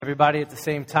Everybody at the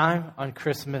same time on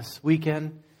Christmas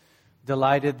weekend.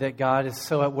 Delighted that God is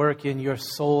so at work in your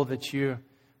soul that you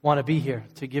want to be here,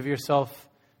 to give yourself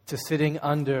to sitting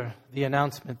under the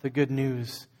announcement, the good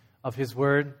news of His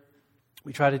Word.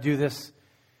 We try to do this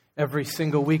every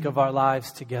single week of our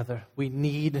lives together. We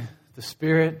need the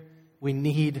Spirit. We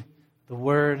need the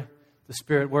Word. The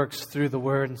Spirit works through the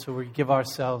Word, and so we give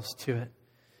ourselves to it.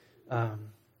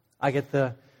 I get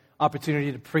the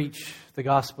opportunity to preach the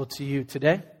gospel to you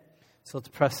today. So let's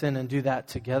press in and do that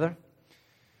together.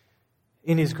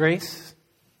 In His grace,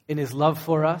 in His love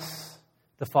for us,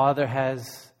 the Father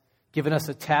has given us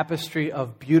a tapestry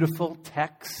of beautiful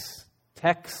texts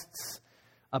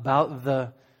about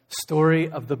the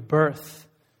story of the birth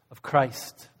of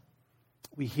Christ.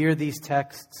 We hear these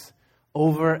texts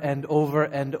over and over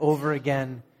and over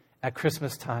again at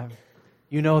Christmas time.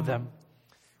 You know them.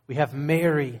 We have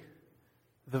Mary,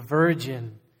 the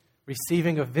Virgin,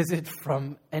 receiving a visit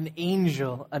from an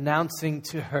angel announcing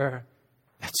to her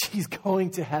that she's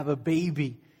going to have a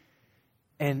baby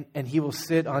and he will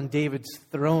sit on David's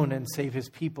throne and save his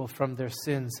people from their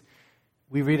sins.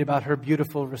 We read about her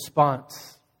beautiful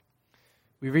response.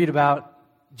 We read about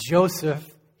Joseph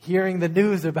hearing the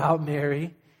news about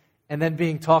Mary and then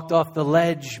being talked off the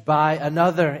ledge by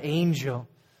another angel,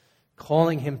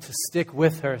 calling him to stick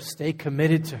with her, stay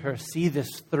committed to her, see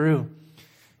this through.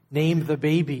 Name the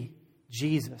baby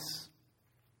Jesus.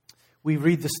 We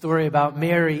read the story about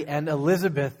Mary and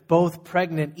Elizabeth, both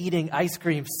pregnant, eating ice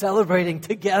cream, celebrating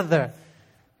together.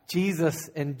 Jesus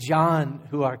and John,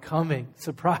 who are coming,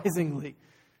 surprisingly,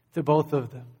 to both of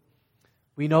them.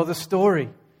 We know the story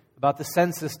about the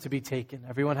census to be taken.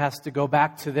 Everyone has to go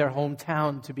back to their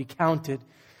hometown to be counted.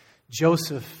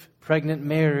 Joseph, pregnant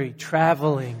Mary,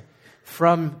 traveling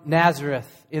from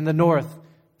Nazareth in the north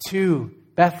to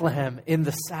Bethlehem in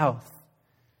the south.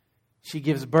 She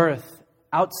gives birth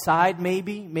outside,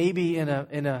 maybe in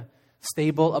a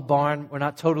stable, a barn. We're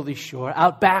not totally sure.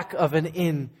 Out back of an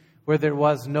inn where there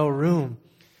was no room.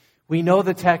 We know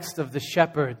the text of the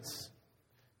shepherds,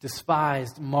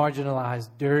 despised, marginalized,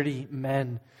 dirty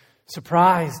men,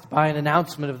 surprised by an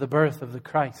announcement of the birth of the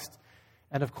Christ.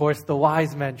 And of course, the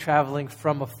wise men traveling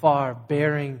from afar,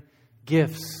 bearing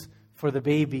gifts for the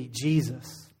baby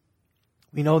Jesus.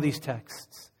 We know these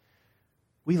texts.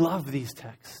 We love these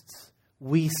texts.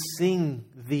 We sing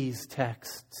these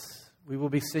texts. We will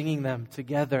be singing them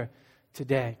together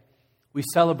today. We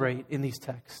celebrate in these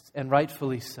texts, and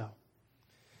rightfully so.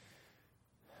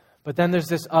 But then there's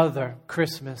this other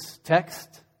Christmas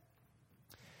text.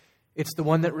 It's the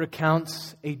one that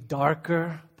recounts a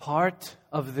darker part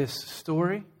of this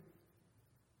story.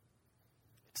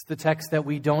 It's the text that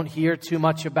we don't hear too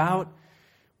much about.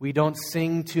 We don't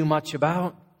sing too much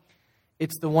about.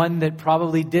 It's the one that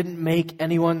probably didn't make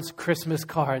anyone's Christmas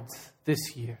cards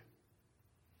this year.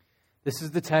 This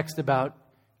is the text about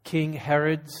King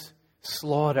Herod's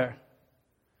slaughter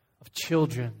of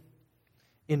children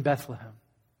in Bethlehem.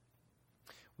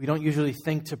 We don't usually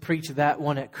think to preach that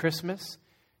one at Christmas.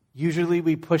 Usually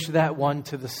we push that one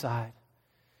to the side.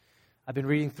 I've been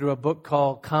reading through a book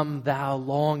called Come Thou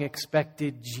Long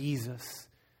Expected Jesus.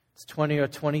 It's 20 or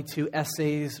 22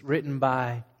 essays written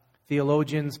by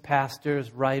theologians,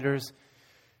 pastors, writers,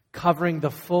 covering the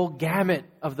full gamut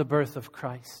of the birth of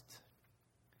Christ.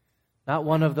 Not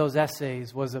one of those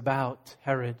essays was about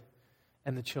Herod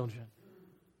and the children.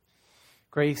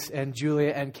 Grace and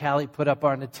Julia and Callie put up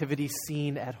our nativity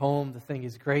scene at home. The thing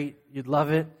is great. You'd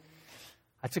love it.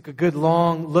 I took a good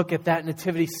long look at that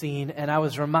nativity scene and I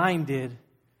was reminded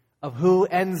of who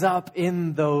ends up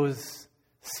in those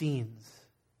scenes.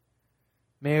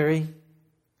 Mary,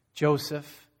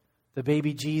 Joseph, the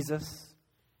baby Jesus,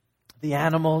 the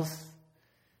animals,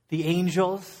 the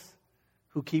angels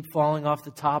who keep falling off the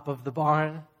top of the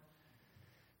barn,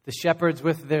 the shepherds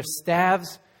with their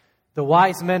staves, the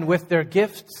wise men with their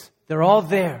gifts. They're all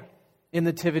there in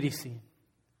the nativity scene.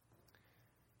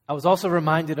 I was also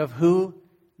reminded of who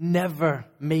never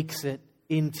makes it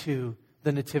into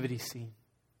the nativity scene.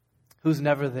 Who's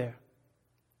never there?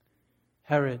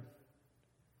 Herod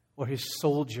or his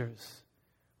soldiers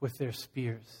with their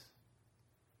spears.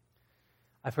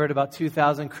 I've heard about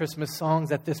 2,000 Christmas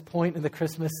songs at this point in the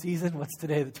Christmas season. What's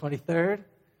today, the 23rd?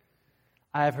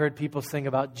 I have heard people sing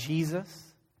about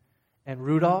Jesus and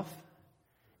Rudolph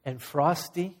and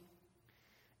Frosty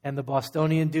and the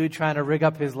Bostonian dude trying to rig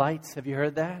up his lights. Have you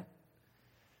heard that?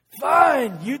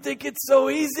 Fine, you think it's so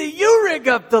easy, you rig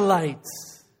up the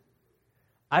lights.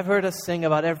 I've heard us sing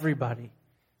about everybody.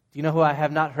 Do you know who I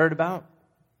have not heard about?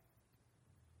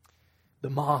 The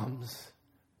moms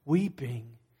weeping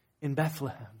in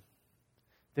Bethlehem,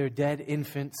 their dead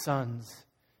infant sons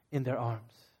in their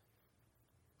arms.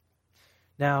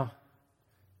 Now,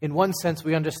 in one sense,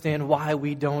 we understand why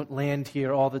we don't land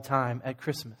here all the time at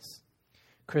Christmas.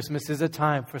 Christmas is a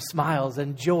time for smiles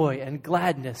and joy and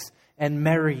gladness and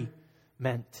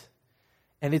merriment.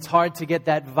 And it's hard to get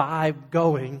that vibe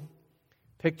going,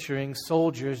 picturing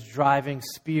soldiers driving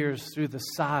spears through the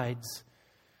sides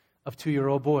of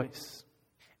 2-year-old boys.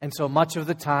 And so much of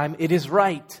the time, it is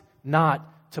right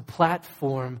not to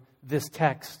platform this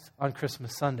text on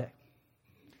Christmas Sunday.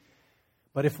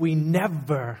 But if we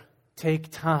never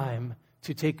take time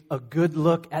to take a good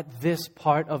look at this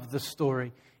part of the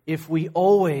story, if we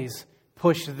always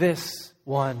push this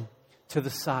one to the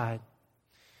side,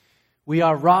 we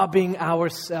are robbing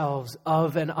ourselves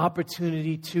of an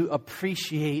opportunity to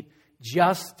appreciate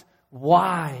just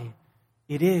why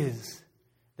it is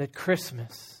that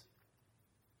Christmas,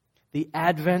 the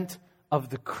advent of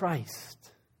the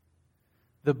Christ,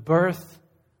 the birth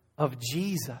of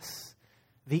Jesus,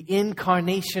 the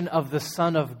incarnation of the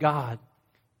Son of God,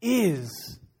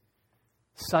 is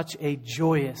such a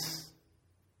joyous,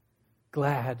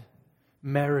 glad,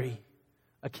 merry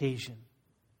occasion.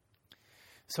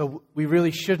 So we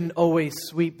really shouldn't always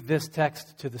sweep this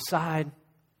text to the side.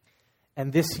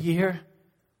 And this year,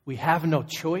 we have no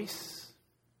choice.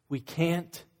 We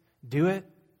can't do it.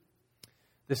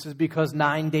 This is because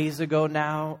 9 days ago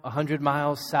now, 100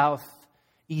 miles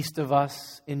southeast of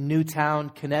us in Newtown,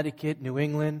 Connecticut, New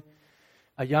England,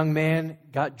 a young man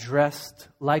got dressed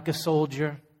like a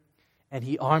soldier, and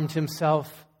he armed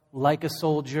himself like a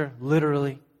soldier,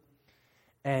 literally.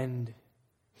 And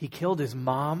he killed his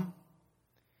mom.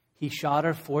 He shot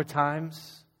her 4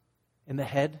 times in the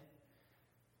head.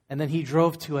 And then he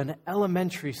drove to an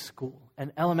elementary school.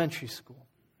 And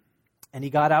he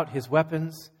got out his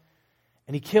weapons,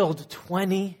 and he killed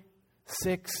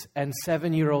 26 and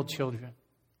 7-year-old children.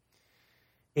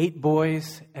 8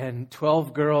 boys and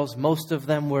 12 girls. Most of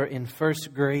them were in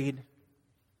first grade.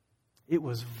 It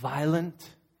was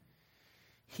violent.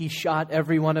 He shot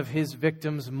every one of his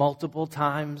victims multiple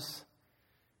times.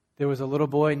 There was a little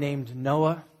boy named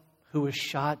Noah who was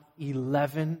shot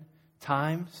 11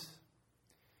 times.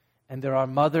 And there are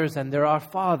mothers and there are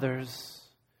fathers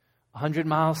 100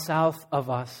 miles south of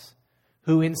us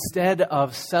who, instead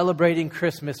of celebrating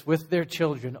Christmas with their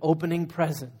children, opening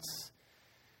presents,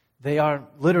 they are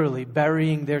literally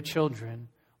burying their children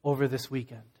over this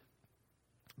weekend.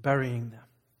 Burying them.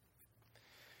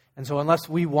 And so unless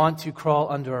we want to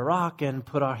crawl under a rock and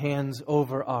put our hands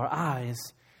over our eyes,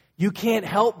 you can't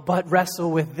help but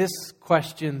wrestle with this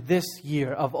question this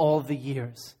year of all the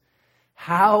years.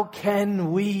 How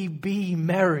can we be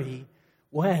merry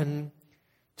when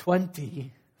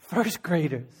 20 first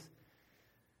graders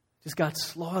just got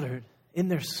slaughtered in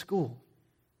their school?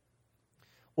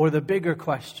 Or the bigger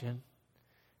question,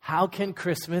 how can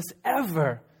Christmas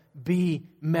ever be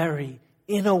merry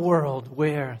in a world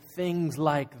where things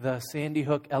like the Sandy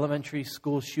Hook Elementary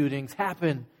School shootings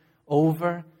happen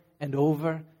over and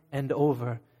over and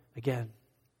over again?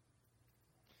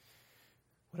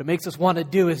 What it makes us want to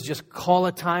do is just call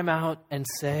a timeout and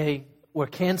say, we're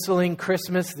canceling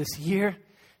Christmas this year.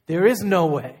 There is no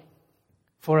way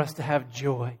for us to have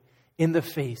joy in the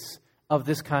face of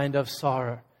this kind of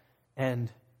sorrow and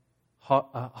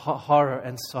horror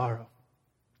and sorrow.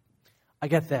 I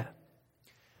get that.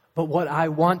 But what I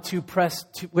want to press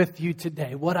with you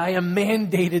today, what I am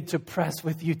mandated to press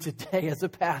with you today as a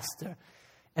pastor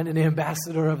and an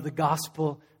ambassador of the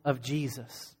gospel of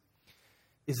Jesus,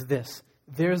 is this.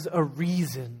 There's a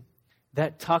reason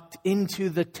that tucked into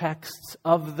the texts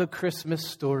of the Christmas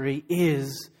story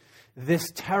is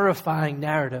this terrifying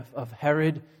narrative of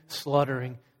Herod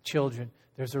slaughtering children.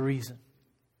 There's a reason.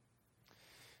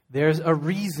 There's a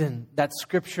reason that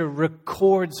Scripture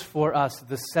records for us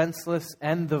the senseless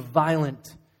and the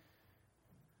violent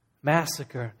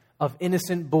massacre of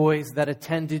innocent boys that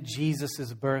attended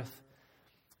Jesus' birth.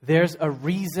 There's a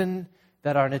reason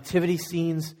that our nativity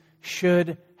scenes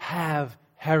should have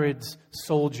Herod's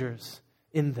soldiers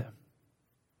in them.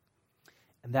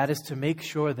 And that is to make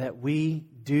sure that we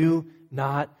do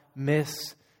not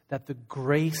miss that the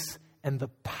grace and the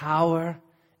power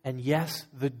and yes,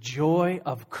 the joy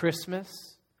of Christmas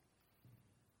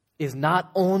is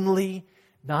not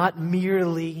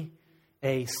merely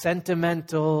a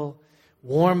sentimental,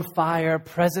 warm fire,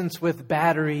 presents with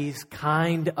batteries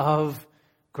kind of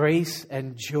grace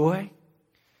and joy.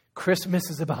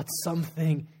 Christmas is about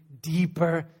something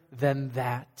deeper than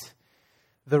that.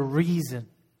 The reason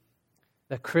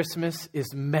that Christmas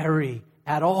is merry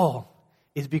at all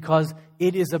is because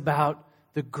it is about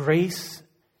the grace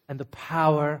and the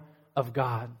power of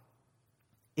God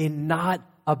in not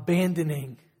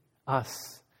abandoning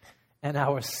us and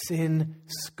our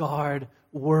sin-scarred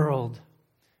world,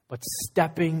 but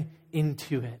stepping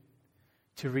into it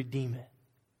to redeem it.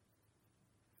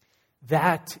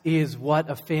 That is what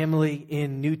a family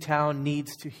in Newtown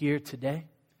needs to hear today.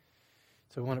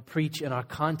 So we want to preach in our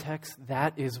context.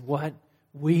 That is what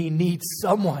we need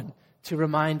someone to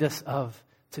remind us of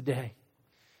today.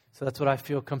 So that's what I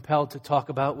feel compelled to talk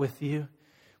about with you.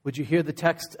 Would you hear the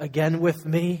text again with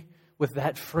me, with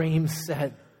that frame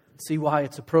set? See why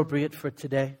it's appropriate for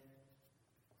today.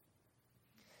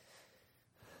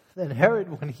 Then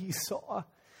Herod, when he saw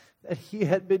that he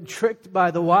had been tricked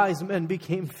by the wise men,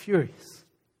 became furious.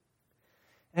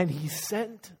 And he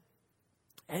sent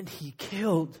and he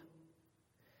killed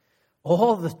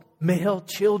all the male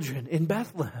children in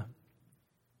Bethlehem.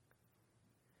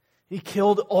 He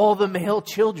killed all the male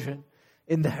children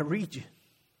in that region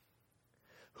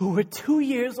who were 2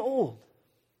 years old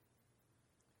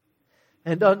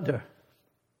and under,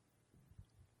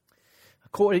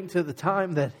 according to the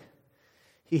time that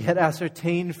he had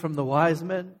ascertained from the wise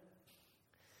men.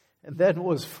 And then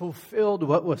was fulfilled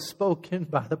what was spoken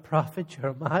by the prophet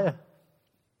Jeremiah.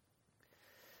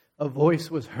 A voice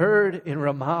was heard in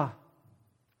Ramah,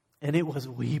 and it was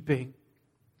weeping,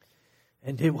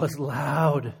 and it was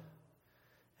loud,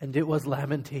 and it was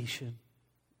lamentation.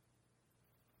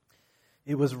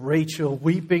 It was Rachel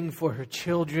weeping for her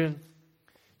children.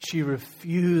 She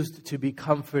refused to be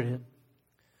comforted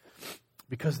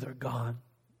because they're gone,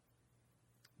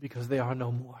 because they are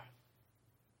no more.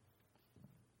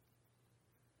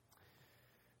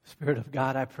 Spirit of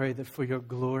God, I pray that for your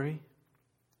glory,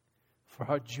 for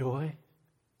our joy,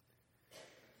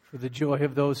 for the joy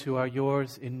of those who are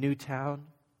yours in Newtown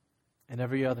and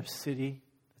every other city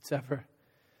that's ever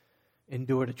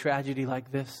endured a tragedy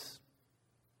like this,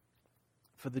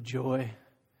 for the joy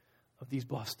of these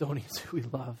Bostonians who we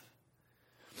love,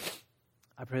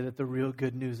 I pray that the real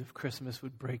good news of Christmas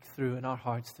would break through in our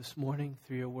hearts this morning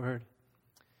through your word,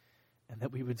 and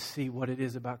that we would see what it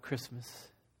is about Christmas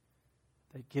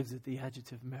that gives it the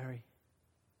adjective merry.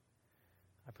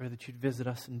 I pray that you'd visit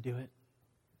us and do it.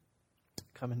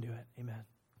 Come and do it. Amen.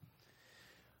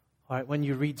 All right, when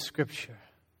you read Scripture,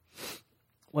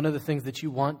 one of the things that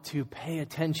you want to pay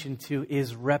attention to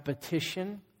is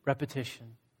repetition.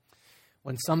 Repetition.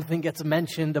 When something gets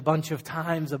mentioned a bunch of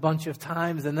times,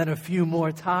 and then a few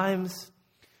more times,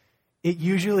 it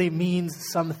usually means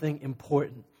something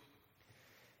important.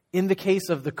 In the case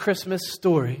of the Christmas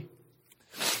story,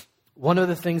 one of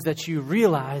the things that you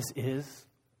realize is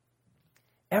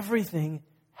everything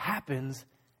happens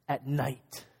at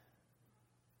night.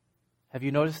 Have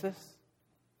you noticed this?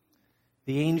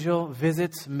 The angel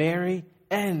visits Mary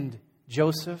and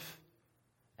Joseph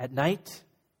at night.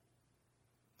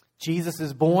 Jesus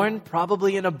is born,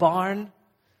 probably in a barn,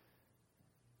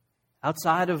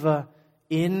 outside of an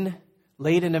inn,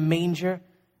 laid in a manger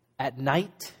at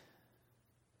night.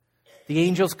 The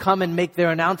angels come and make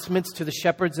their announcements to the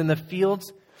shepherds in the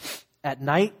fields at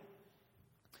night.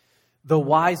 The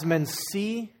wise men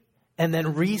see and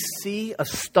then re-see a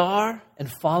star and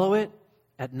follow it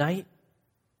at night.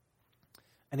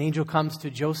 An angel comes to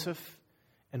Joseph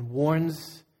and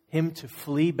warns him to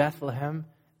flee Bethlehem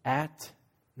at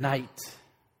night.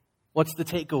 What's the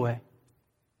takeaway?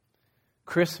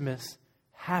 Christmas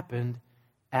happened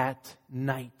at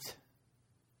night.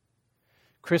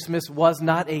 Christmas was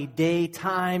not a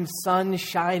daytime, sun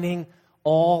shining,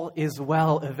 all is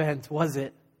well event, was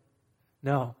it?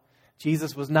 No.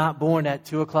 Jesus was not born at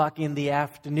 2 o'clock in the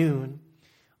afternoon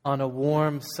on a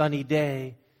warm, sunny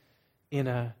day in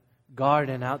a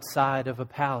garden outside of a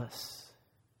palace.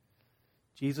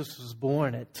 Jesus was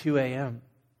born at 2 a.m.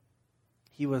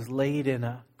 He was laid in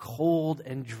a cold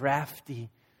and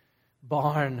drafty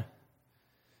barn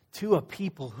to a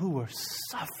people who were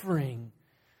suffering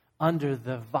under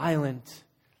the violent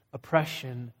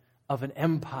oppression of an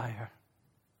empire.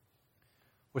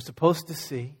 We're supposed to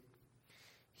see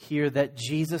here that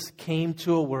Jesus came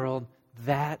to a world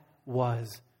that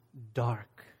was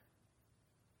dark.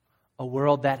 A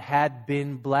world that had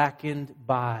been blackened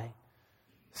by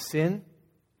sin.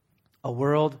 A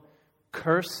world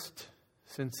cursed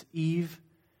since Eve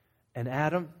and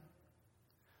Adam.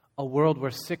 A world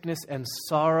where sickness and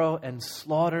sorrow and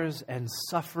slaughters and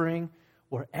suffering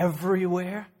were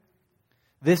everywhere.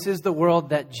 This is the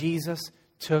world that Jesus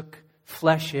took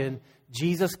flesh in.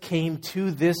 Jesus came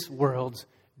to this world's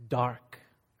dark.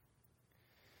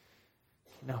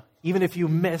 Now, even if you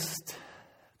missed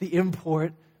the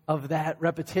import of that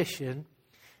repetition,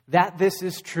 that this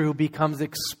is true becomes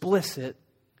explicit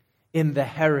in the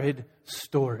Herod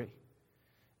story.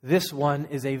 This one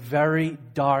is a very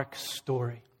dark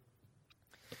story.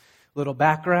 Little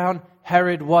background,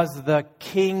 Herod was the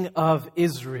king of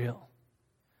Israel.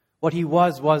 What he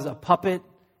was a puppet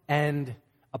and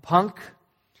a punk.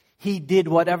 He did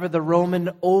whatever the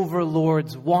Roman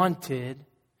overlords wanted,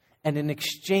 and in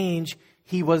exchange,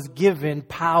 he was given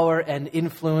power and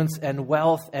influence and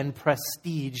wealth and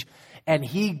prestige, and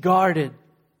he guarded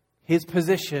his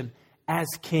position as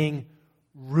king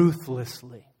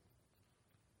ruthlessly.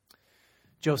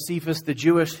 Josephus, the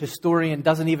Jewish historian,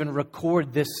 doesn't even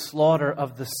record this slaughter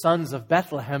of the sons of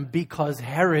Bethlehem because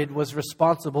Herod was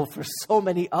responsible for so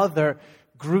many other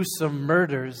gruesome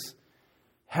murders.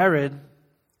 Herod,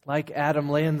 like Adam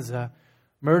Lanza,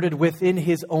 murdered within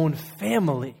his own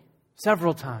family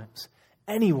several times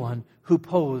anyone who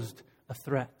posed a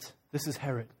threat. This is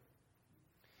Herod.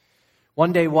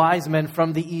 One day, wise men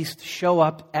from the east show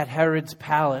up at Herod's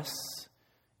palace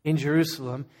in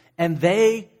Jerusalem, and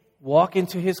they walk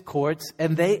into his courts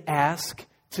and they ask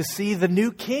to see the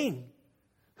new king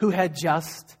who had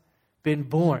just been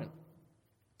born.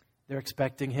 They're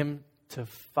expecting him to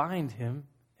find him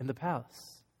in the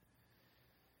palace.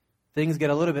 Things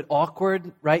get a little bit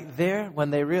awkward right there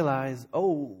when they realize,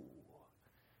 oh,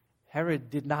 Herod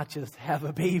did not just have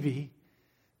a baby.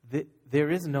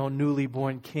 There is no newly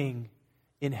born king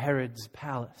in Herod's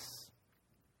palace.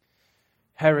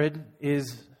 Herod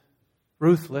is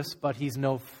ruthless, but he's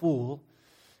no fool.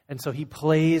 And so he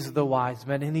plays the wise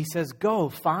men and he says, go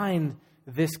find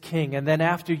this king. And then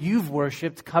after you've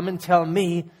worshipped, come and tell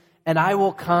me, and I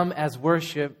will come as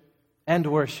worship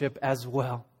as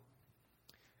well.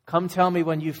 Come tell me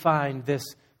when you find this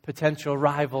potential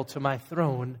rival to my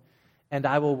throne, and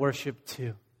I will worship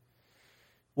too.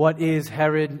 What is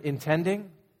Herod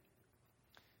intending?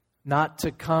 Not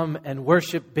to come and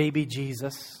worship baby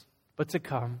Jesus, but to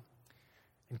come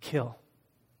and kill.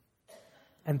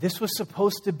 And this was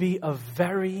supposed to be a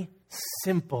very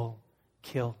simple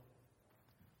kill.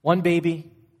 One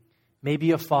baby,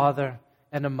 maybe a father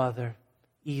and a mother.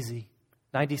 Easy.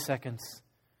 90 seconds.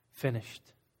 Finished.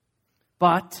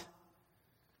 But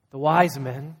the wise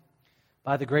men,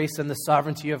 by the grace and the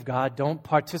sovereignty of God, don't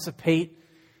participate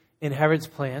in Herod's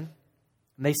plan.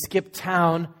 And they skip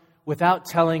town without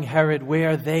telling Herod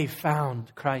where they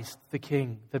found Christ, the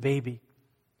king, the baby.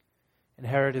 And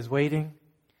Herod is waiting,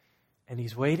 and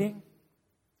he's waiting,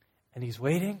 and he's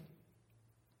waiting.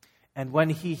 And when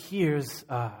he hears,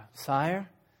 sire,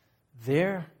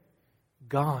 they're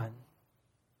gone,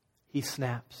 he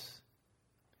snaps.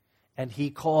 And he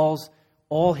calls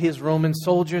all his Roman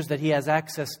soldiers that he has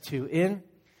access to in,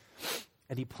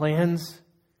 and he plans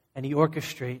and he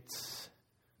orchestrates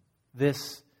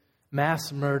this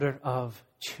mass murder of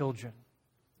children.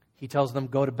 He tells them,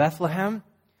 go to Bethlehem.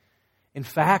 In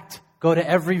fact, go to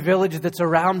every village that's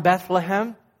around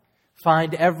Bethlehem.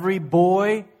 Find every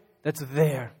boy that's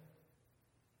there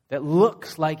that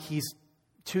looks like he's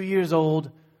 2 years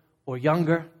old or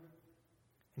younger,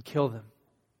 and kill them.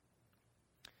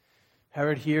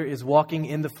 Herod here is walking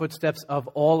in the footsteps of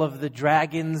all of the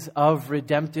dragons of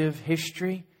redemptive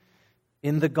history.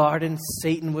 In the garden,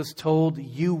 Satan was told,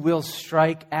 you will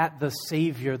strike at the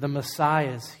Savior, the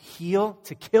Messiah's heel,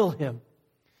 to kill him.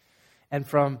 And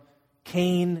from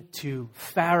Cain to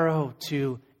Pharaoh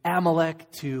to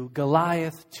Amalek to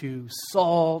Goliath to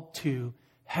Saul to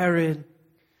Herod,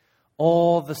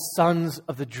 all the sons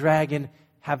of the dragon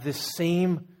have this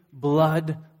same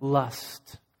blood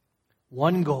lust.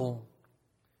 One goal: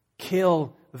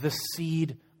 kill the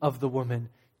seed of the woman.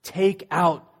 Take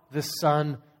out the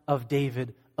son of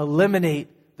David.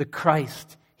 Eliminate the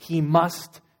Christ. He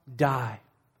must die.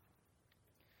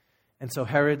 And so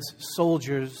Herod's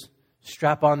soldiers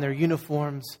strap on their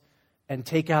uniforms and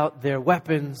take out their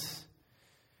weapons.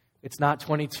 It's not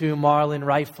 22 Marlin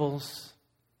rifles.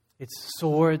 It's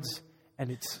swords and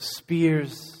it's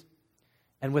spears.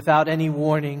 And without any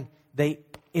warning, they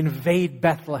invade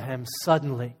Bethlehem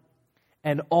suddenly.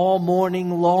 And all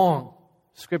morning long,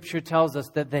 Scripture tells us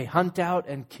that they hunt out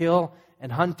and kill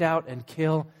and hunt out and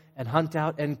kill and hunt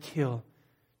out and kill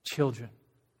children.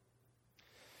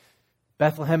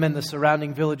 Bethlehem and the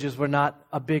surrounding villages were not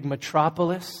a big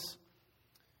metropolis.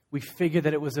 We figure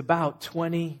that it was about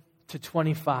 20 to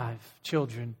 25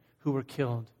 children who were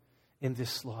killed in this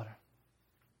slaughter.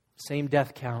 Same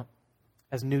death count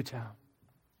as Newtown.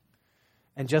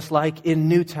 And just like in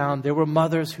Newtown, there were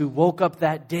mothers who woke up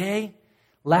that day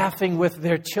laughing with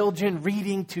their children,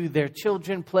 reading to their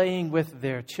children, playing with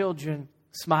their children,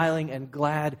 smiling and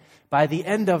glad. By the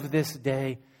end of this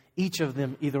day, each of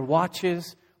them either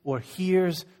watches or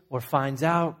hears or finds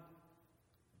out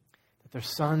that their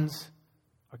sons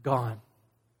are gone.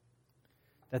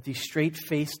 That these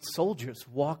straight-faced soldiers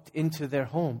walked into their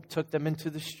home, took them into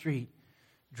the street,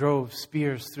 drove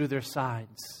spears through their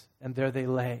sides, and there they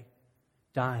lay,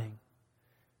 dying.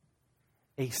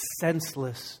 A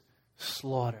senseless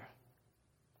slaughter.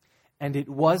 And it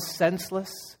was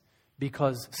senseless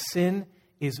because sin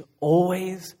is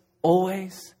always,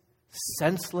 always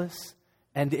senseless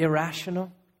and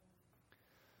irrational.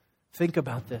 Think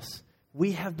about this.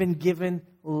 We have been given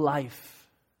life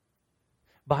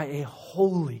by a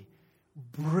holy,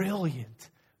 brilliant,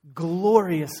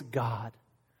 glorious God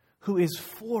who is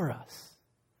for us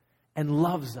and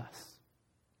loves us.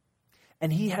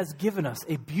 And He has given us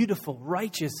a beautiful,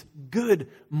 righteous, good,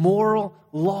 moral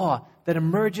law that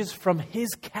emerges from His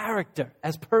character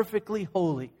as perfectly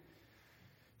holy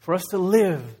for us to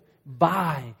live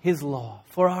by His law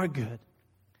for our good.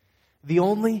 The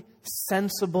only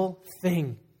sensible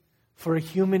thing for a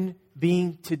human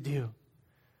being to do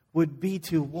would be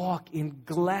to walk in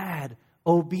glad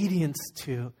obedience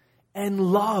to and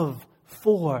love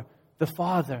for the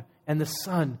Father and the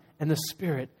Son and the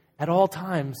Spirit at all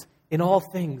times, in all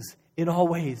things, in all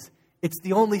ways. It's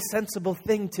the only sensible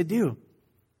thing to do.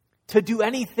 To do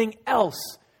anything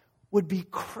else would be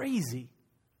crazy.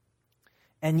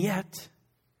 And yet,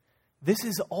 this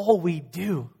is all we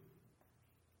do.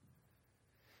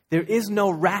 There is no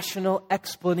rational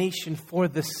explanation for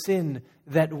the sin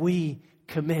that we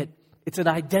commit. It's an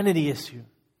identity issue.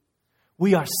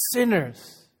 We are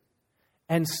sinners,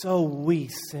 and so we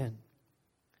sin.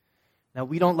 Now,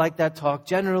 we don't like that talk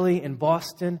generally in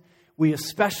Boston. We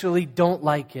especially don't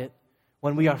like it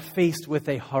when we are faced with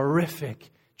a horrific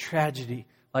tragedy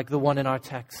like the one in our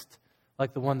text,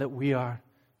 like the one that we are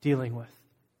dealing with.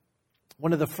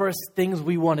 One of the first things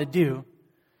we want to do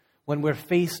when we're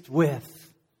faced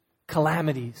with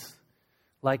calamities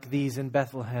like these in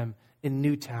Bethlehem, in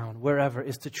Newtown, wherever,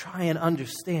 is to try and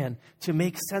understand, to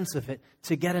make sense of it,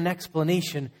 to get an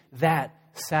explanation that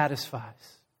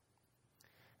satisfies.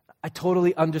 I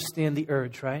totally understand the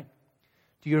urge, right?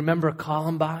 Do you remember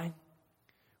Columbine?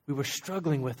 We were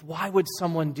struggling with, why would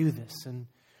someone do this? And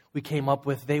we came up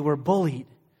with, they were bullied.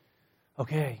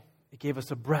 Okay, it gave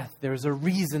us a breath. There is a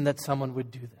reason that someone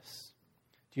would do this.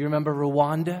 Do you remember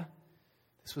Rwanda?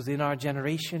 This was in our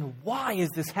generation. Why is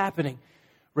this happening?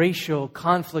 Racial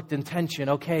conflict and tension.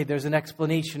 Okay, there's an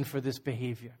explanation for this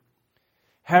behavior.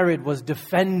 Herod was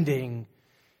defending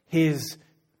his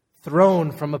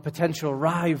throne from a potential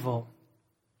rival.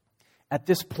 At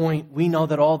this point, we know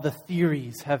that all the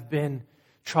theories have been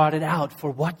trotted out for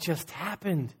what just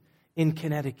happened in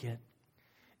Connecticut.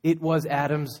 It was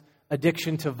Adam's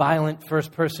addiction to violent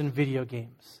first-person video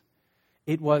games.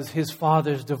 It was his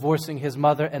father's divorcing his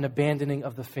mother and abandoning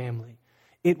of the family.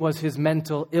 It was his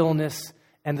mental illness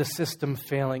and the system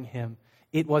failing him.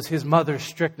 It was his mother's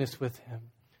strictness with him.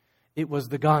 It was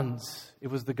the guns. It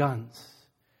was the guns.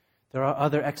 There are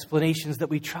other explanations that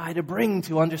we try to bring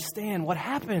to understand what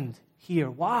happened here.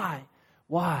 Why?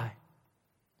 Why?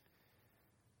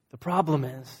 The problem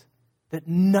is that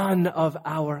none of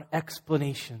our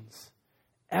explanations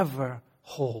ever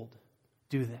hold,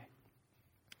 do they?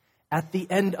 At the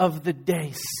end of the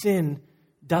day, sin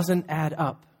doesn't add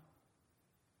up.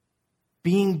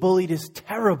 Being bullied is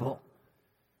terrible,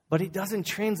 but it doesn't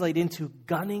translate into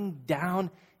gunning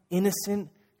down innocent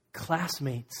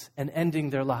classmates and ending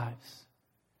their lives.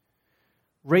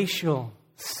 Racial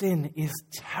sin is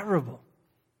terrible.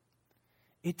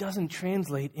 It doesn't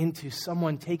translate into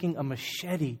someone taking a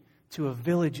machete to a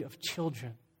village of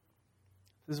children.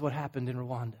 This is what happened in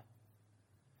Rwanda.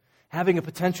 Having a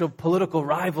potential political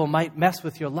rival might mess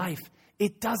with your life.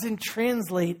 It doesn't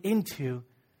translate into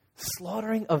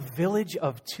slaughtering a village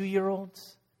of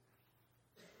 2-year-olds.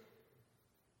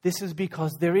 This is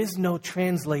because there is no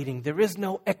translating, there is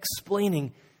no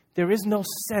explaining, there is no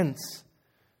sense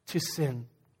to sin.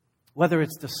 Whether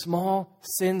it's the small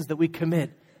sins that we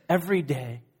commit every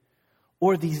day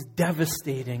or these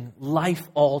devastating,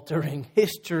 life-altering,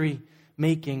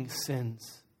 history-making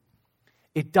sins.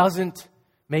 It doesn't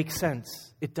make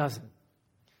sense. It doesn't.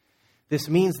 This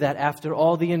means that after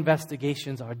all the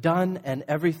investigations are done and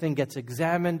everything gets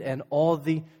examined and all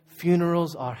the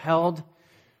funerals are held,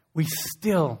 we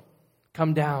still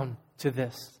come down to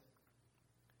this.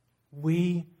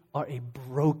 We are a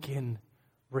broken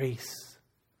race,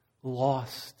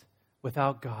 lost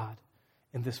without God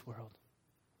in this world.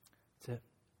 That's it.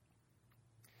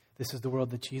 This is the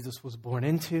world that Jesus was born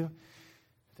into.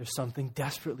 There's something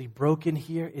desperately broken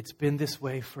here. It's been this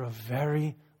way for a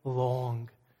very long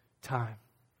time.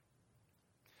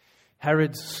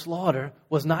 Herod's slaughter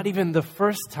was not even the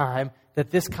first time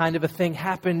that this kind of a thing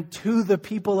happened to the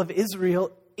people of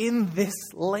Israel in this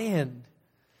land.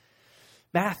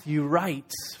 Matthew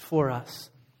writes for us,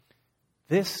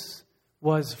 this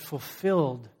was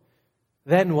fulfilled.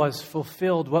 Then was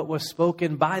fulfilled what was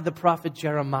spoken by the prophet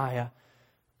Jeremiah.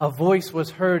 A voice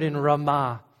was heard in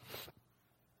Ramah,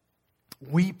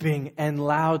 weeping and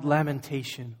loud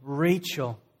lamentation.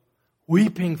 Rachel,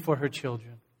 weeping for her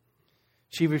children.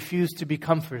 She refused to be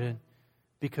comforted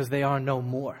because they are no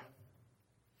more.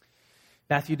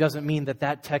 Matthew doesn't mean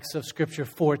that text of Scripture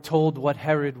foretold what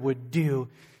Herod would do.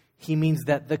 He means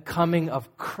that the coming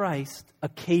of Christ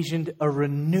occasioned a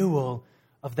renewal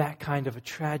of that kind of a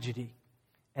tragedy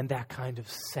and that kind of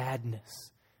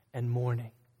sadness and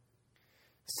mourning.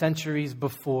 Centuries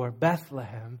before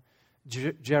Bethlehem,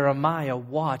 Jeremiah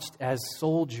watched as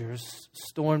soldiers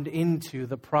stormed into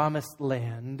the promised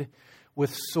land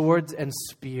with swords and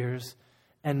spears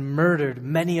and murdered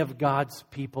many of God's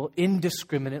people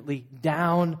indiscriminately,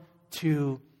 down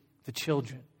to the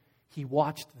children. He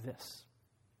watched this.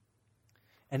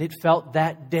 And it felt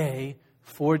that day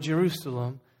for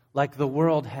Jerusalem like the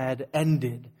world had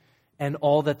ended, and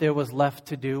all that there was left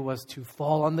to do was to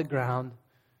fall on the ground,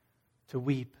 to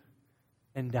weep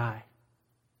and die.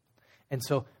 And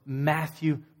so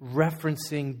Matthew,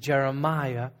 referencing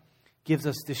Jeremiah, gives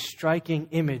us this striking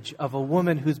image of a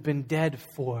woman who's been dead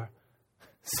for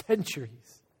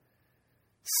centuries,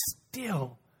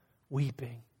 still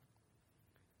weeping,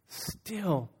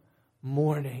 still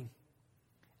mourning,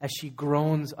 as she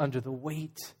groans under the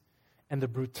weight and the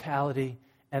brutality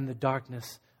and the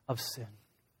darkness of sin.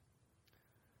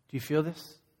 Do you feel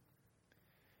this?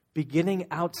 Beginning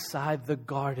outside the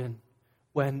garden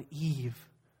when Eve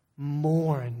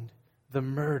mourned the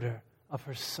murder of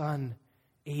her son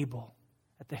Abel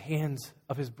at the hands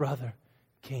of his brother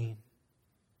Cain.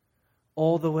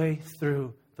 All the way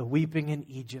through the weeping in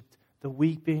Egypt, the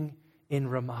weeping in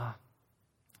Ramah,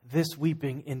 this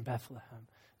weeping in Bethlehem,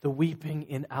 the weeping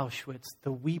in Auschwitz,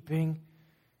 the weeping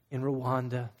in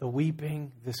Rwanda, the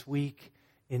weeping this week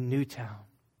in Newtown.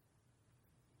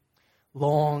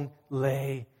 Long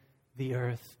lay the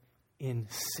earth in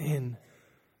sin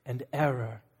and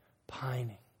error,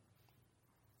 pining.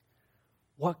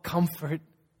 What comfort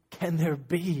can there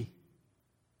be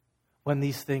when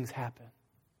these things happen?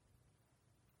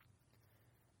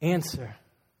 Answer: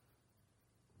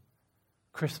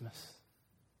 Christmas.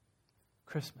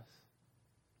 Christmas.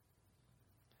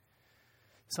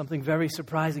 Something very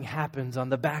surprising happens on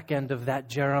the back end of that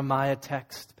Jeremiah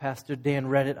text. Pastor Dan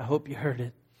read it. I hope you heard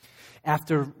it.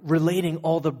 After relating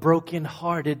all the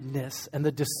brokenheartedness and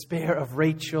the despair of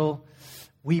Rachel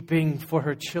weeping for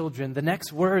her children, the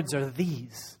next words are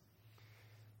these.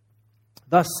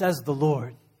 Thus says the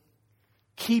Lord,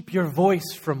 keep your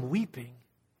voice from weeping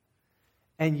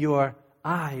and your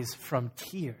eyes from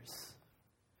tears.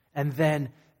 And then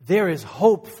there is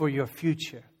hope for your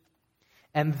future.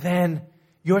 And then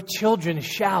your children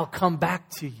shall come back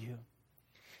to you.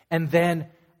 And then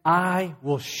I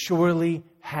will surely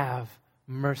have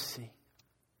mercy.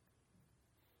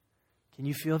 Can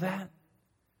you feel that?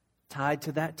 Tied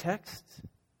to that text?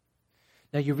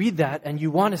 Now you read that and you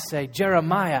want to say,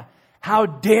 Jeremiah, how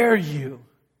dare you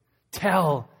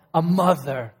tell a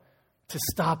mother to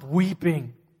stop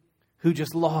weeping who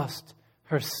just lost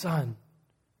her son?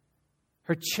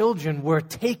 Her children were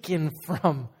taken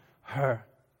from her.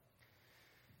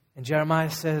 And Jeremiah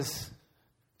says,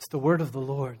 it's the word of the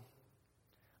Lord.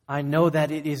 I know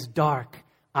that it is dark.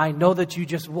 I know that you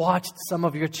just watched some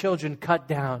of your children cut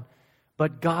down.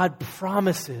 But God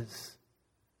promises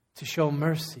to show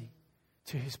mercy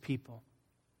to His people.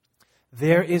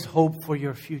 There is hope for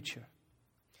your future.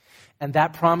 And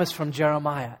that promise from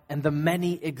Jeremiah and the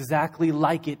many exactly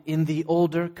like it in the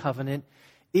older covenant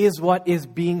is what is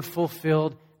being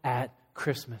fulfilled at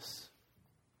Christmas.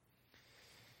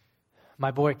 My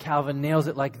boy Calvin nails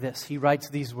it like this. He writes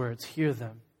these words. Hear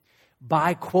them.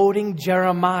 By quoting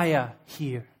Jeremiah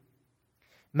here,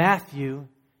 Matthew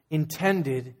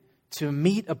intended to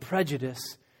meet a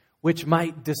prejudice which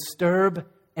might disturb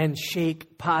and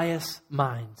shake pious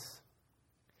minds.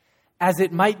 As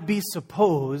it might be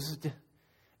supposed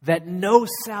that no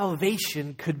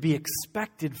salvation could be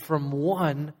expected from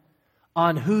one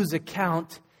on whose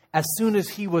account, as soon as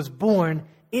he was born,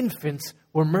 infants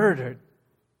were murdered.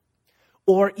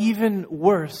 Or even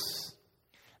worse,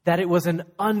 that it was an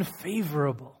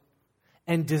unfavorable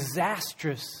and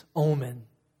disastrous omen.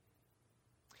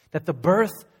 That the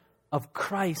birth of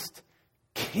Christ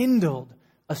kindled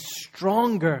a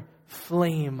stronger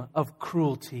flame of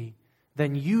cruelty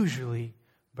than usually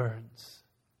burns.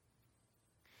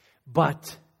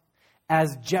 But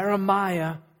as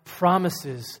Jeremiah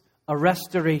promises a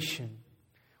restoration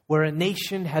where a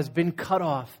nation has been cut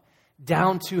off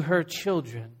down to her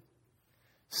children,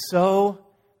 so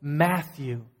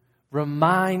Matthew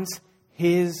reminds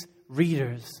his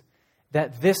readers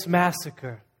that this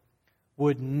massacre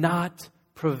would not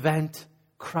prevent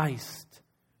Christ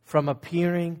from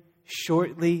appearing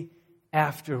shortly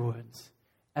afterwards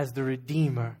as the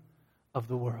Redeemer of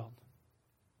the world.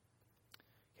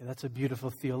 Okay, that's a beautiful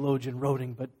theologian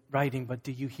writing, but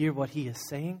do you hear what he is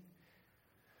saying?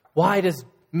 Why does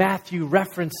Matthew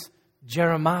reference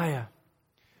Jeremiah?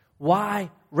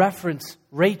 Why reference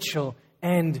Rachel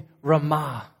and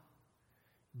Ramah?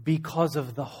 Because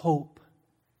of the hope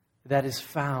that is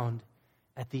found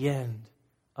at the end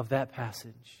of that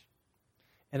passage.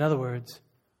 In other words,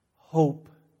 hope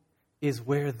is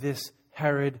where this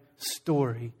Herod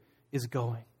story is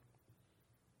going.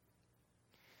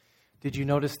 Did you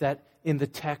notice that in the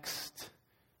text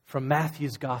from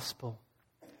Matthew's gospel,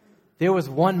 there was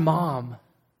one mom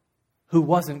who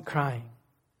wasn't crying?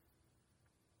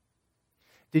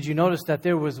 Did you notice that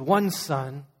there was one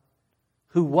son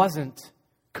who wasn't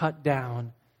cut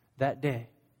down that day?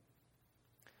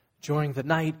 During the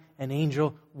night, an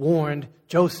angel warned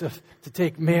Joseph to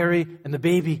take Mary and the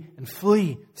baby and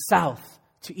flee south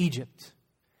to Egypt.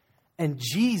 And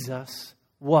Jesus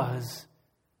was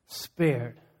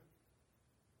spared.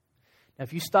 Now,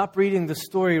 if you stop reading the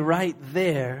story right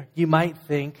there, you might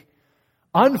think,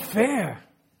 unfair.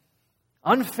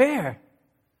 Unfair.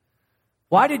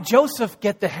 Why did Joseph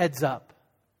get the heads up?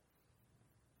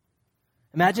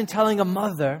 Imagine telling a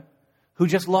mother who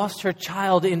just lost her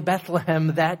child in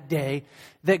Bethlehem that day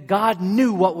that God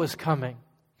knew what was coming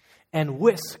and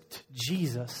whisked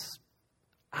Jesus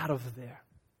out of there.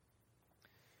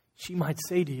 She might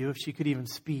say to you, if she could even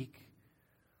speak,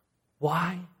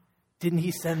 why didn't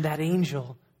he send that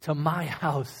angel to my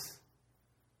house?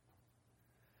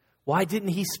 Why didn't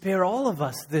he spare all of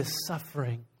us this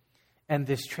suffering and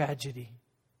this tragedy?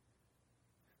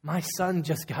 My son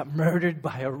just got murdered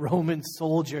by a Roman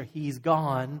soldier. He's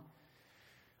gone.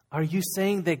 Are you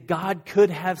saying that God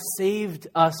could have saved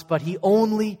us, but he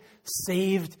only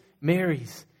saved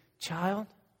Mary's child?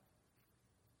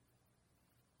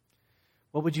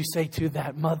 What would you say to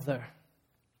that mother?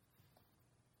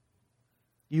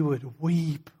 You would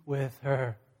weep with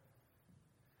her.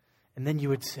 And then you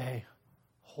would say,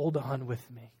 hold on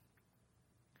with me.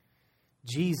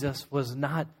 Jesus was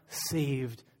not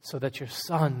saved so that your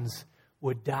sons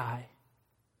would die.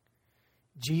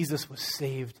 Jesus was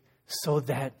saved so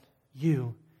that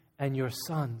you and your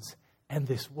sons and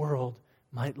this world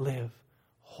might live.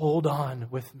 Hold on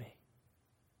with me.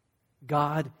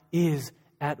 God is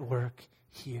at work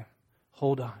here.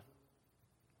 Hold on.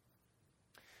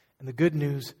 And the good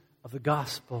news of the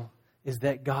gospel is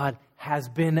that God has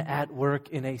been at work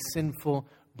in a sinful,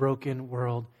 broken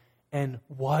world and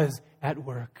was at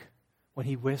work when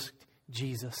he whisked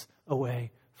Jesus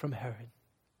away from Herod.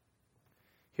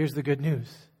 Here's the good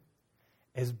news.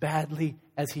 As badly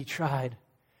as he tried,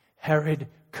 Herod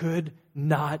could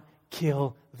not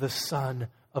kill the Son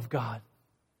of God.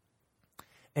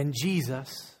 And Jesus,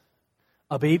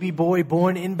 a baby boy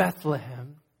born in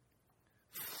Bethlehem,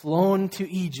 flown to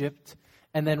Egypt,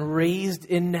 and then raised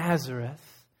in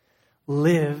Nazareth,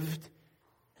 lived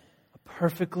a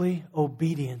perfectly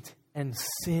obedient and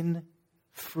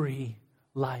sin-free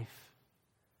life.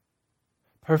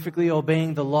 Perfectly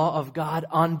obeying the law of God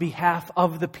on behalf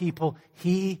of the people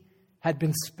he had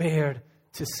been spared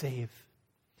to save.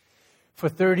 For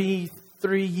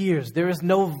 33 years, there is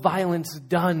no violence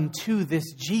done to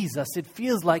this Jesus. It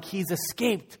feels like he's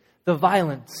escaped the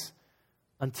violence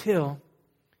until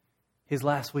his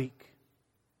last week.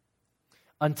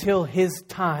 Until his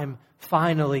time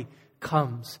finally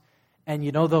comes. And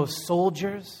you know those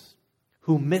soldiers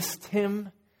who missed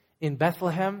him in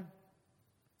Bethlehem?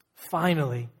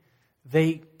 Finally,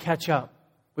 they catch up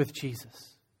with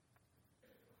Jesus.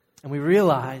 And we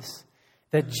realize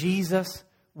that Jesus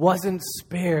wasn't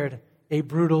spared a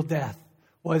brutal death,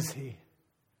 was he?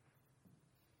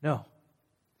 No.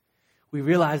 We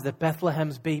realize that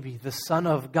Bethlehem's baby, the Son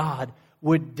of God,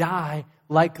 would die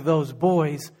like those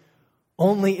boys,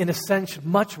 only in a sense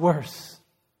much worse.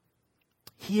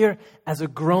 Here, as a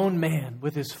grown man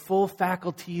with his full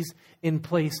faculties in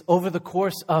place over the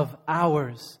course of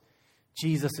hours,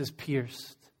 Jesus is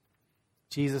pierced.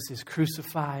 Jesus is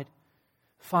crucified.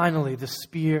 Finally, the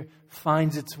spear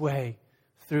finds its way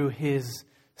through his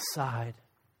side.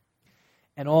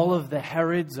 And all of the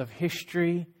Herods of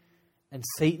history and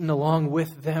Satan along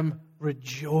with them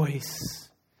rejoice.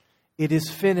 It is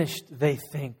finished, they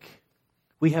think.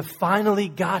 We have finally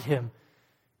got him.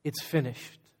 It's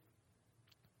finished.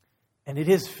 And it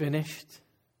is finished,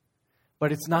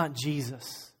 but it's not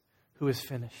Jesus who is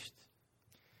finished.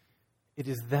 It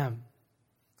is them.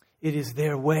 It is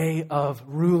their way of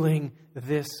ruling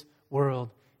this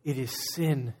world. It is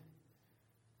sin.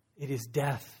 It is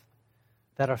death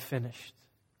that are finished.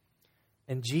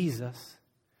 And Jesus,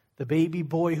 the baby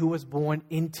boy who was born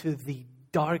into the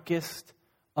darkest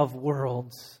of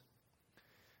worlds,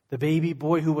 the baby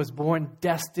boy who was born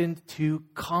destined to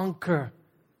conquer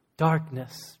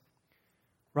darkness,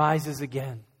 rises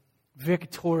again,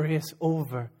 victorious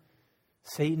over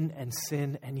Satan and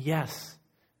sin, and yes,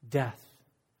 death.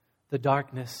 The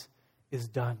darkness is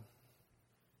done.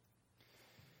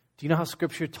 Do you know how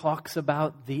Scripture talks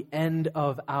about the end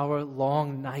of our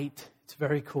long night? It's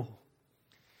very cool.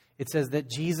 It says that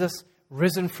Jesus,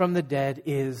 risen from the dead,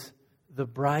 is the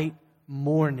bright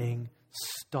morning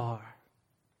star.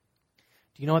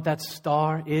 Do you know what that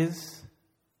star is?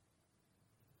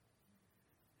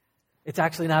 It's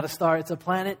actually not a star. It's a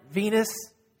planet, Venus,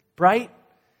 bright.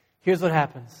 Here's what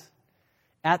happens.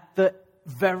 At the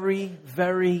very,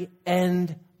 very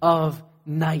end of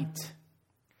night,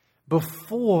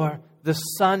 before the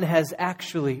sun has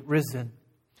actually risen,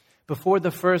 before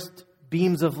the first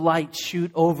beams of light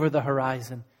shoot over the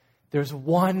horizon, there's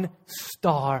one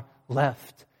star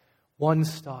left. One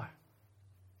star.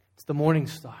 It's the morning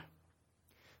star.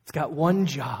 It's got one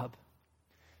job: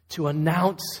 to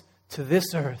announce to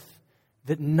this earth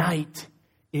that night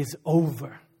is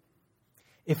over.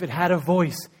 If it had a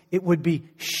voice, it would be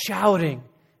shouting,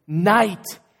 "Night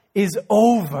is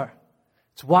over."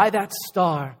 It's why that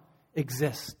star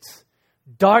exists.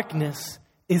 Darkness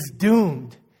is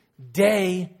doomed.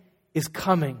 Day is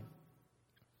coming.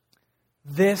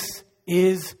 This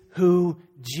is who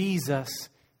Jesus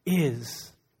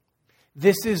is.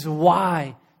 This is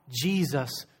why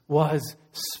Jesus was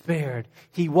spared.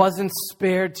 He wasn't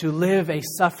spared to live a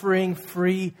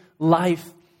suffering-free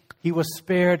life. He was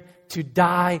spared to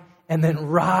die and then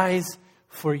rise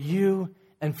for you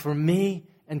and for me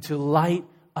and to light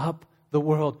up the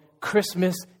world.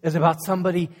 Christmas is about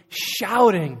somebody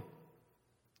shouting,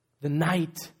 "The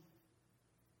night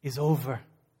is over.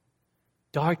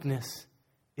 Darkness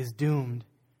is doomed,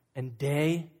 and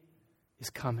day is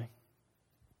coming."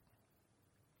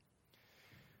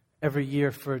 Every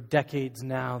year for decades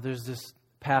now, there's this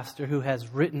pastor who has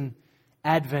written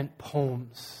Advent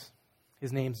poems.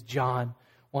 His name's John.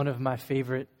 One of my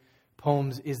favorite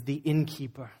poems is The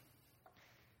Innkeeper.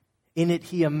 In it,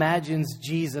 he imagines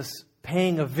Jesus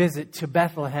paying a visit to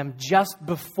Bethlehem just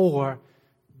before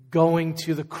going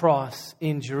to the cross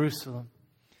in Jerusalem.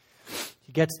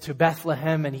 He gets to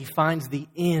Bethlehem and he finds the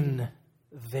inn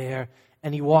there,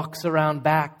 and he walks around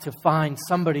back to find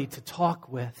somebody to talk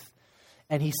with.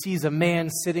 And he sees a man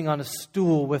sitting on a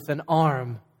stool with an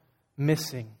arm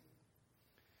missing.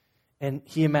 And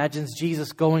he imagines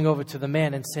Jesus going over to the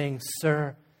man and saying,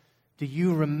 "Sir, do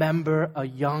you remember a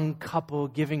young couple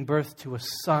giving birth to a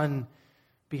son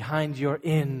behind your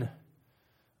inn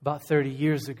about 30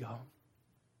 years ago?"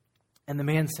 And the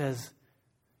man says,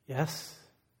 "Yes,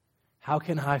 how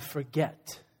can I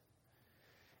forget?"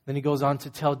 Then he goes on to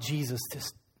tell Jesus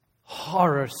this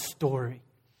horror story.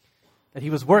 That he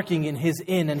was working in his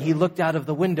inn and he looked out of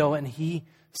the window and he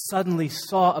suddenly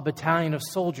saw a battalion of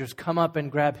soldiers come up and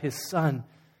grab his son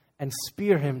and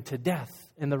spear him to death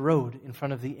in the road in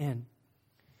front of the inn.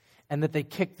 And that they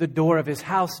kicked the door of his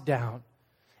house down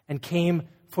and came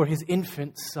for his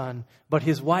infant son. But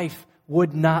his wife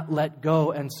would not let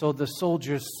go, and so the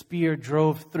soldiers' spear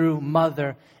drove through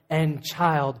mother and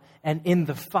child. And in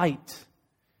the fight,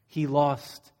 he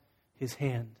lost his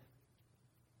hand.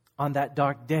 On that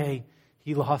dark day,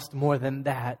 he lost more than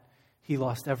that. He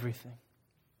lost everything.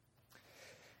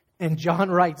 And John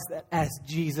writes that as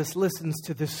Jesus listens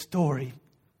to this story,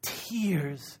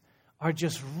 tears are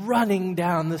just running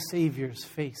down the Savior's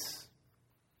face.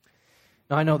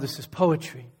 Now, I know this is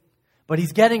poetry, but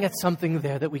he's getting at something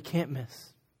there that we can't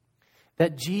miss.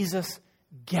 That Jesus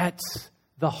gets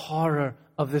the horror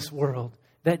of this world.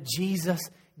 That Jesus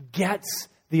gets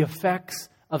the effects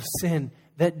of sin.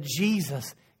 That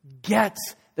Jesus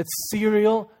gets that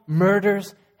serial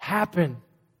murders happen.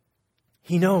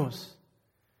 He knows.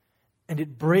 And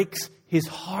it breaks his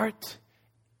heart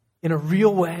in a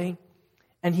real way.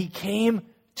 And he came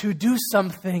to do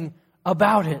something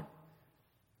about it.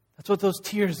 That's what those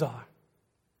tears are.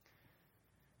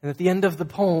 And at the end of the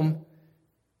poem,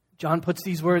 John puts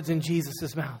these words in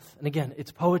Jesus' mouth. And again,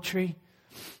 it's poetry,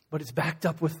 but it's backed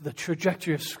up with the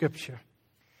trajectory of Scripture.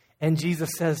 And Jesus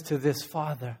says to this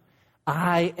father,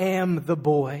 "I am the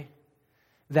boy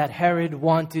that Herod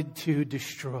wanted to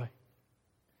destroy.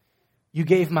 You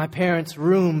gave my parents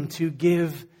room to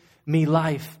give me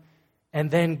life, and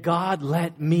then God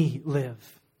let me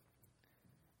live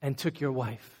and took your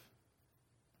wife.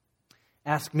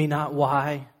 Ask me not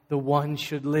why the one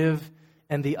should live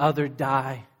and the other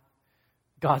die.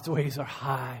 God's ways are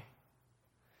high.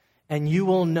 And you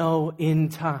will know in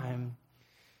time.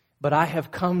 But I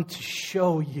have come to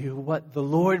show you what the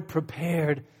Lord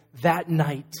prepared that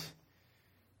night.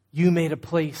 You made a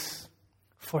place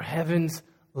for heaven's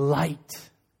light.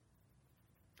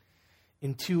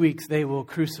 In 2 weeks they will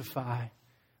crucify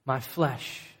my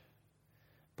flesh.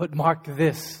 But mark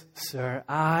this, sir,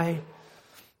 I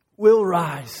will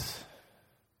rise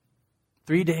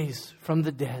 3 days from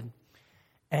the dead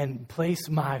and place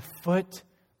my foot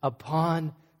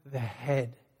upon the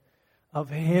head of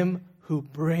him who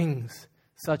brings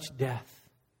such death.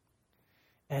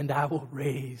 And I will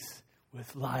raise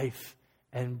with life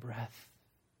and breath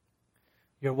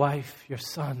your wife, your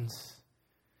sons,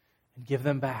 and give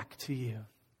them back to you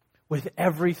with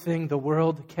everything the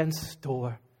world can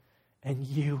store, and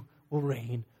you will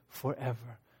reign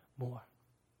forevermore.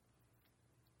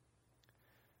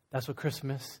 That's what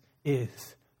Christmas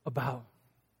is about.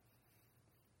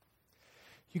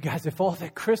 You guys, if all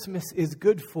that Christmas is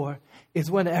good for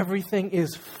is when everything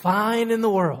is fine in the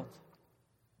world,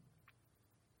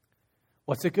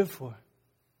 what's it good for?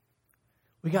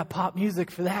 We got pop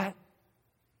music for that.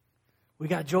 We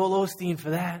got Joel Osteen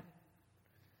for that.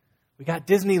 We got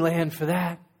Disneyland for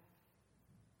that.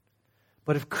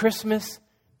 But if Christmas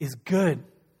is good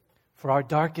for our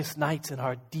darkest nights and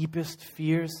our deepest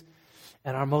fears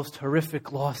and our most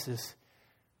horrific losses,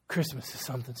 Christmas is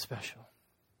something special.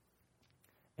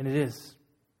 And it is.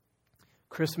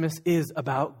 Christmas is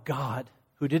about God,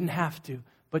 who didn't have to,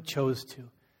 but chose to,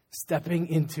 stepping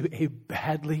into a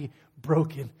badly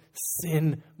broken,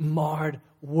 sin-marred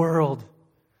world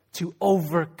to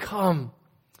overcome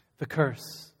the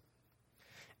curse.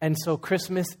 And so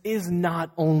Christmas is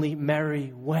not only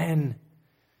merry when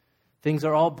things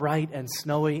are all bright and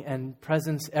snowy and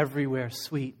presents everywhere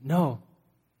sweet. No,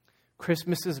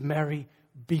 Christmas is merry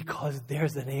because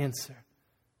there's an answer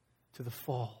to the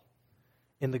fall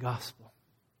in the gospel.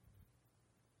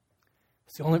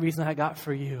 It's the only reason I got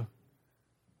for you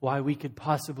why we could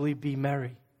possibly be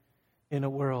merry in a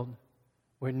world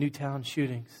where Newtown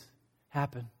shootings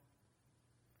happen.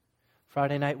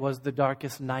 Friday night was the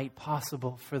darkest night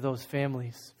possible for those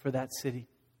families, for that city.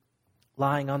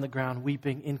 Lying on the ground,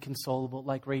 weeping, inconsolable,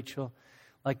 like Rachel,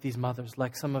 like these mothers,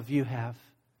 like some of you have.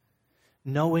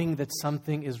 Knowing that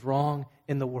something is wrong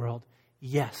in the world.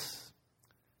 Yes,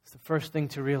 it's the first thing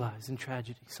to realize in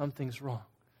tragedy. Something's wrong.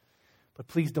 But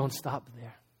please don't stop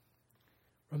there.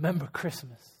 Remember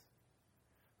Christmas.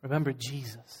 Remember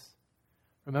Jesus.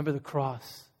 Remember the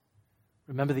cross.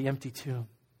 Remember the empty tomb.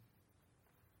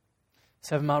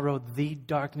 7 Mile Road, the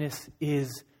darkness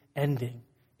is ending.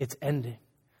 It's ending.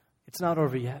 It's not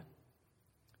over yet.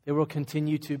 There will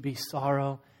continue to be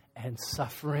sorrow and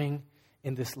suffering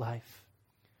in this life.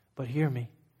 But hear me,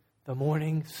 the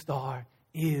morning star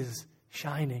is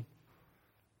shining.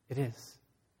 It is.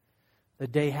 The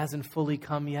day hasn't fully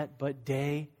come yet, but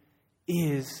day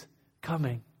is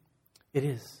coming. It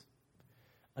is.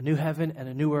 A new heaven and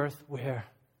a new earth where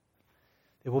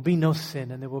there will be no sin,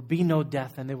 and there will be no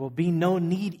death, and there will be no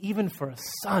need even for a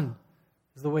son,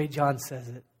 is the way John says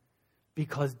it.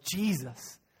 Because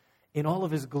Jesus, in all of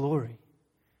his glory,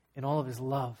 in all of his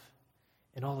love,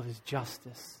 in all of his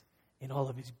justice, in all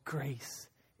of his grace,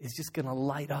 is just going to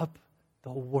light up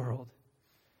the world.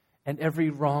 And every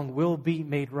wrong will be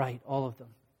made right, all of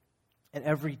them. And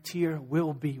every tear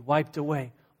will be wiped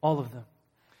away, all of them.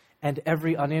 And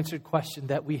every unanswered question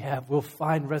that we have will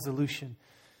find resolution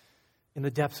in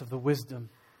the depths of the wisdom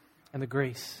and the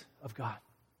grace of God.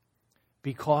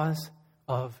 Because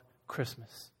of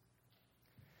Christmas.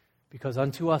 Because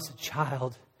unto us a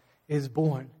child is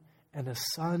born, and a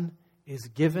son is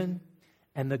given,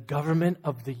 and the government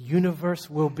of the universe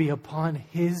will be upon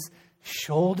his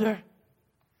shoulder,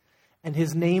 and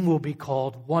his name will be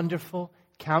called Wonderful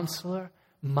Counselor,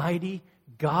 Mighty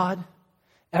God,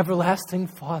 Everlasting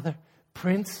Father,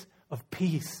 Prince of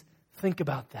Peace. Think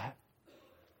about that.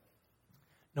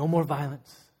 No more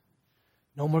violence,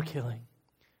 no more killing,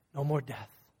 no more death.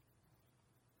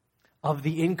 Of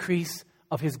the increase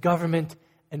of his government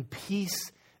and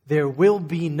peace, there will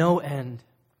be no end.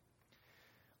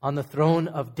 On the throne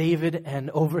of David and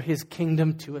over his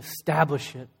kingdom, to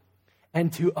establish it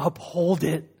and to uphold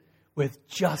it with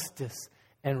justice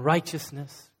and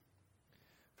righteousness.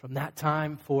 From that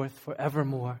time forth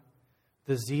forevermore,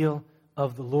 the zeal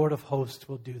of the Lord of hosts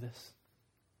will do this.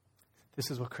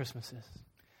 This is what Christmas is.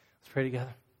 Let's pray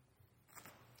together.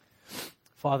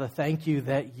 Father, thank you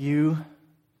that you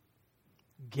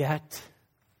get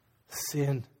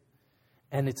sin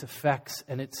and its effects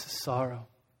and its sorrow.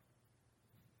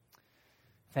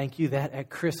 Thank you that at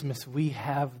Christmas we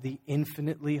have the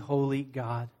infinitely holy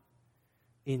God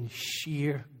in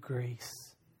sheer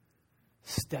grace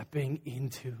stepping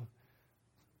into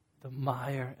the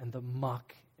mire and the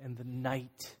muck and the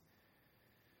night,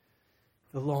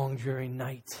 the long, dreary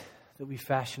night that we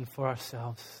fashion for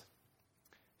ourselves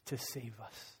to save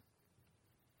us.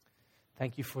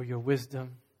 Thank you for your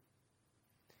wisdom.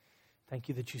 Thank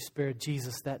you that you spared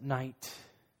Jesus that night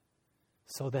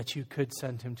so that you could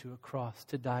send him to a cross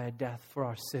to die a death for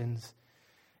our sins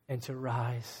and to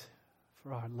rise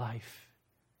for our life.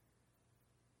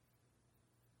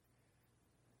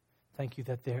 Thank you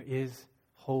that there is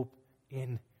hope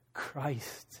in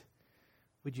Christ.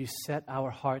 Would you set our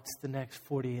hearts the next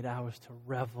 48 hours to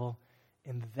revel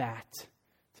in that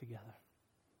together?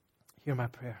 Hear my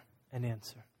prayer and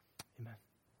answer. Amen.